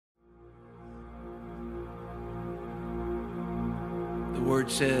The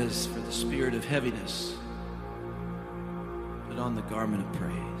word says, for the spirit of heaviness, put on the garment of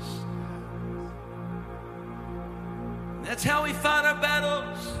praise. And that's how we fight our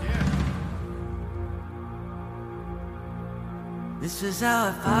battles. This is how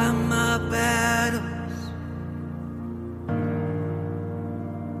I fight my battles.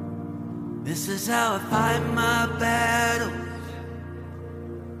 This is how I fight my battles.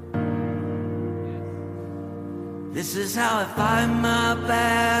 This is how I fight my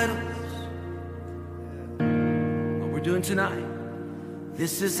battles. What we're doing tonight.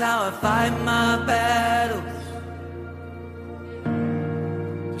 This is how I fight my battles.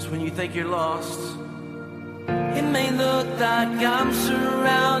 Just when you think you're lost, it may look like I'm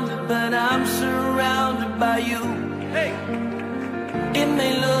surrounded, but I'm surrounded by you. Hey! It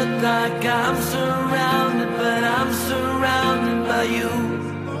may look like I'm surrounded, but I'm surrounded by you.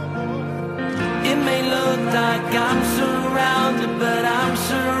 It may look like I'm surrounded, but I'm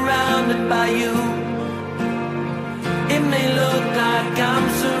surrounded by you. It may look like I'm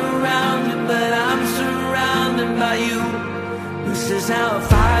surrounded, but I'm surrounded by you. This is how I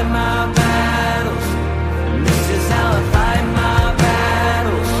fight my battles. This is how I fight my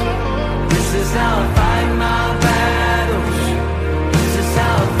battles. This is how I fight my battles. This is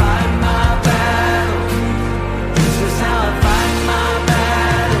how I fight my battles. This is how I fight my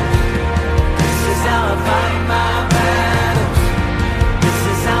battles. This is how I fight my battles. This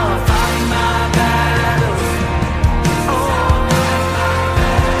is how I fight my battles. Oh,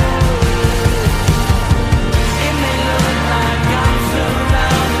 it may look like I'm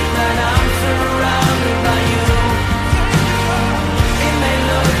surrounded, but I'm surrounded by you. It may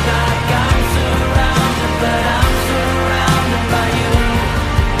look like I'm surrounded, but I'm surrounded by you.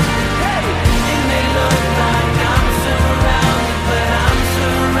 It may look like I'm surrounded, but I'm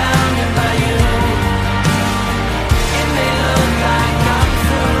surrounded by you. It may look like I'm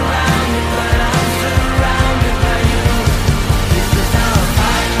surrounded, but I'm surrounded by you. This is how I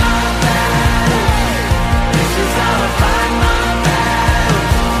fight my battles. This is how I fight my battles.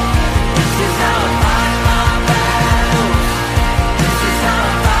 This is how I fight my battles. This is how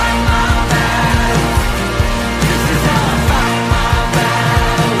I fight my battles. This is how I fight my battles.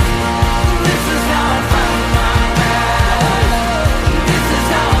 This is how I fight my battles. This is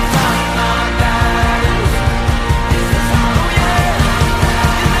how I fight my battles. This is how,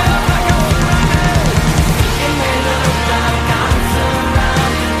 it may look like I'm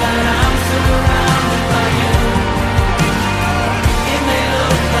surrounded, but I'm surrounded by you. It may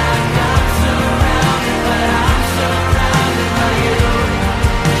look like I'm surrounded, but I'm surrounded by you.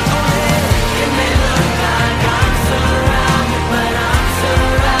 It may look like I'm surrounded, but I'm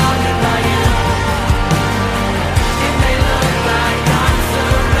surrounded by you. It may look like I'm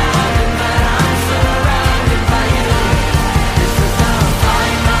surrounded, but I'm surrounded by you. This is how I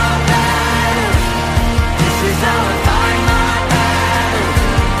fight my battles. This is how I fight my battles.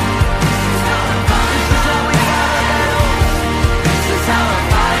 This is how I fight. This is how we fight our battles. This is how I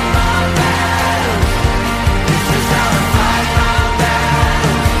fight my battles. This is how I fight my battles.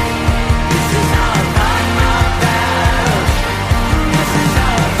 This is how I fight my battles. This is how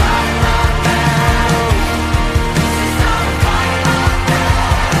I fight my battles. This is how I fight my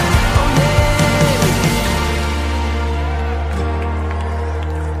battles. Oh yeah.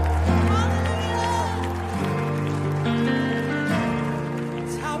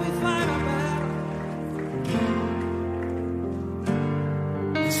 It's how we fight our battles.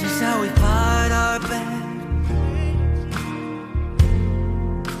 This is how we fight our battles.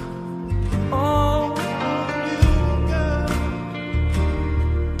 Oh.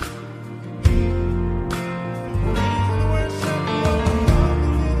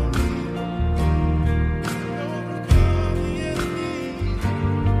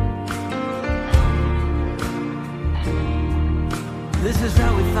 This is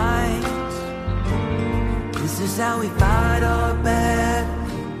how we fight. This is how we fight our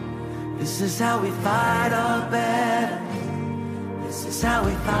battles. This is how we fight our battles. This is how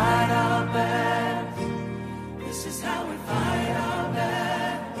we fight our battles. This is how we fight